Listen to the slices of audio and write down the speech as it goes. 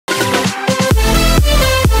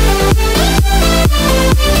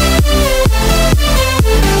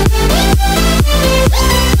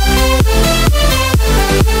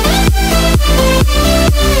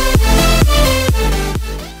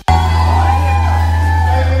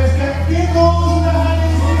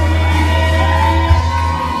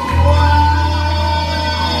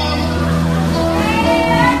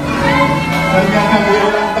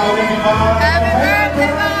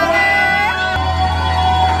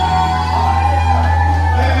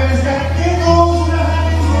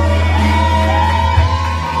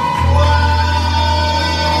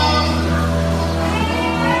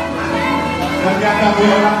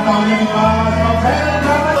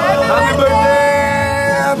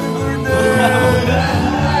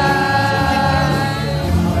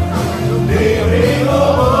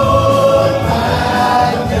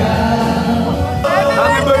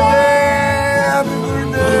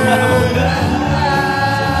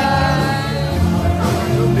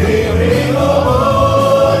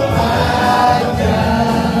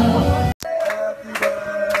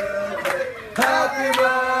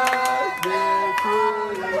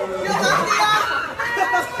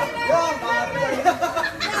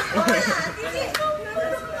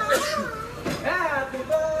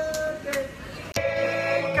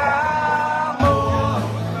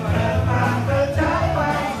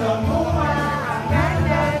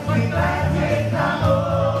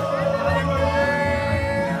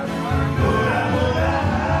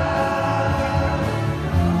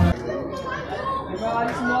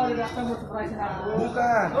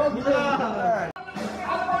Bukan. Oh, bukan.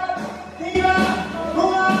 3,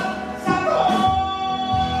 2,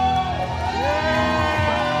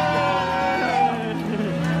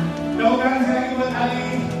 1. Doakan saya ikut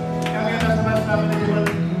Ali. Kami akan sama-sama manajemen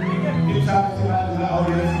tim sama juga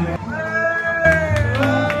audiens.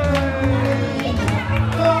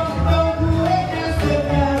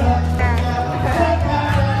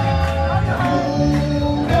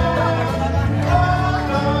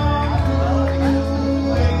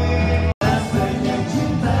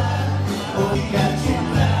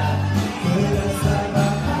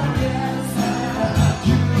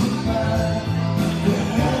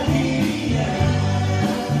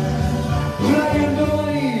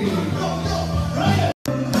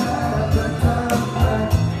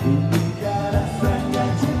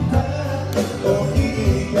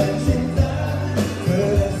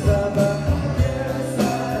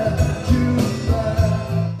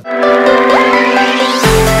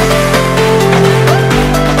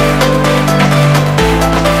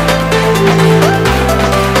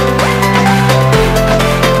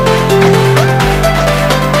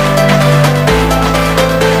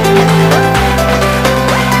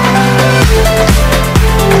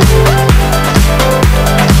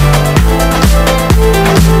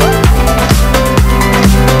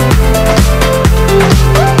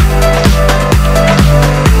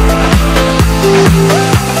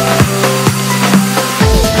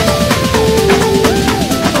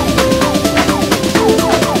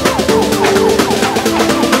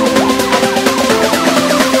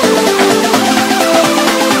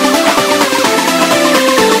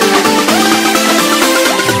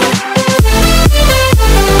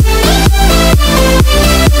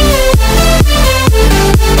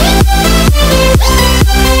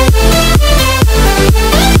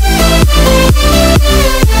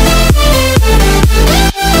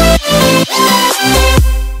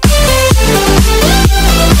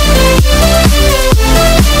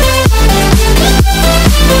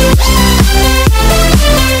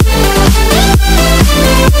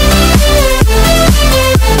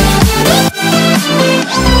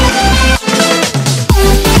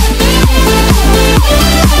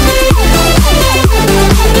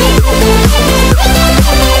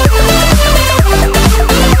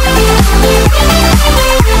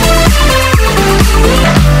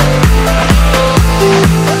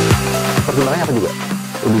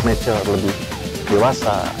 lebih mature, lebih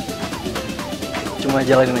dewasa. Cuma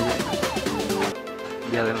jalanin aja,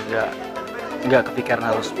 jalan, nggak kepikiran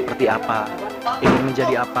harus seperti apa, ingin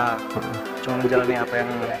menjadi apa, cuma menjalani apa yang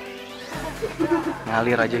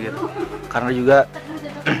ngalir aja gitu. Karena juga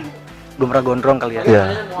belum pernah gondrong kali ya,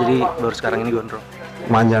 jadi baru sekarang ini gondrong.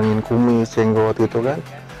 Manjangin kumis, jenggot gitu kan,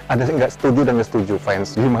 ada yang nggak setuju dan nggak setuju.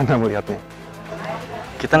 Fans gimana melihatnya?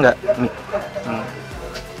 Kita nggak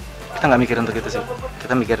mikirin untuk itu sih,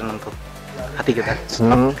 kita mikirin untuk hati kita.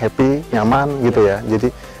 Seneng, happy, nyaman gitu ya. Jadi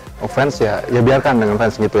fans ya biarkan dengan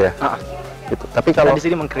fans gitu ya. Gitu. Tapi kalau di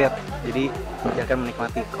sini meng-create, jadi biarkan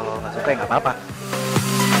menikmati. Kalau nggak suka ya nggak apa-apa.